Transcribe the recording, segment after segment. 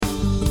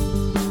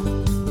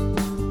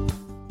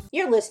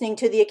You're listening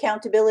to the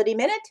Accountability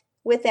Minute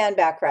with Ann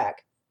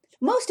Bachrach.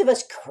 Most of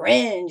us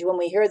cringe when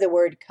we hear the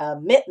word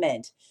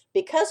commitment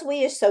because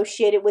we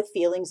associate it with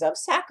feelings of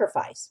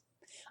sacrifice.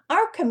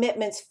 Our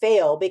commitments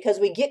fail because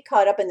we get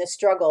caught up in the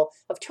struggle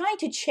of trying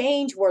to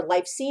change where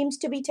life seems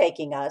to be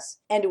taking us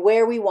and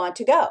where we want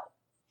to go.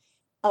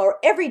 Our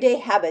everyday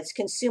habits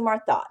consume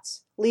our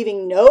thoughts,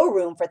 leaving no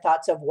room for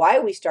thoughts of why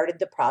we started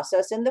the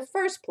process in the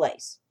first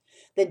place.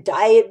 The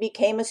diet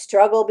became a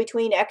struggle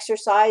between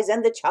exercise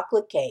and the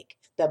chocolate cake.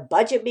 The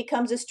budget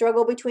becomes a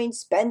struggle between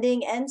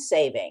spending and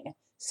saving,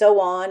 so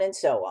on and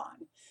so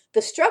on.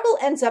 The struggle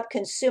ends up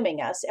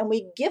consuming us, and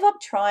we give up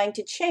trying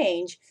to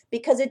change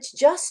because it's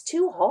just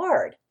too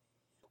hard.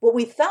 What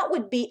we thought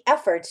would be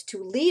efforts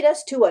to lead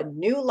us to a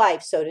new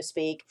life, so to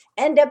speak,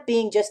 end up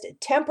being just a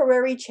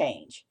temporary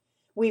change.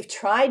 We've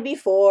tried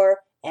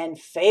before and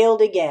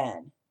failed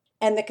again.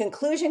 And the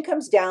conclusion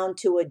comes down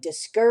to a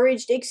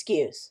discouraged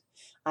excuse.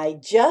 I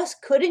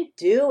just couldn't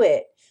do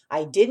it.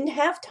 I didn't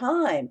have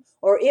time,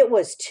 or it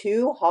was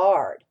too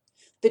hard.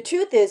 The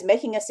truth is,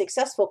 making a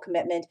successful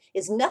commitment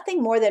is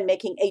nothing more than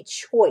making a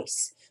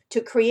choice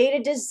to create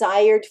a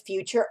desired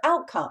future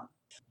outcome.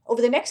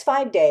 Over the next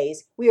 5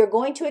 days, we are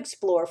going to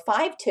explore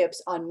 5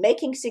 tips on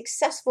making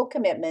successful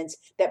commitments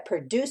that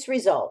produce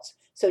results.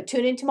 So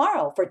tune in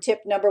tomorrow for tip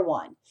number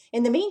 1.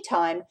 In the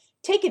meantime,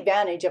 take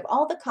advantage of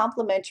all the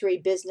complimentary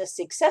business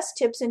success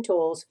tips and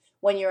tools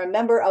when you're a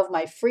member of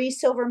my free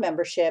silver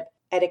membership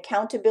at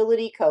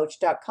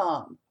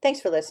accountabilitycoach.com.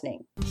 Thanks for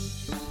listening.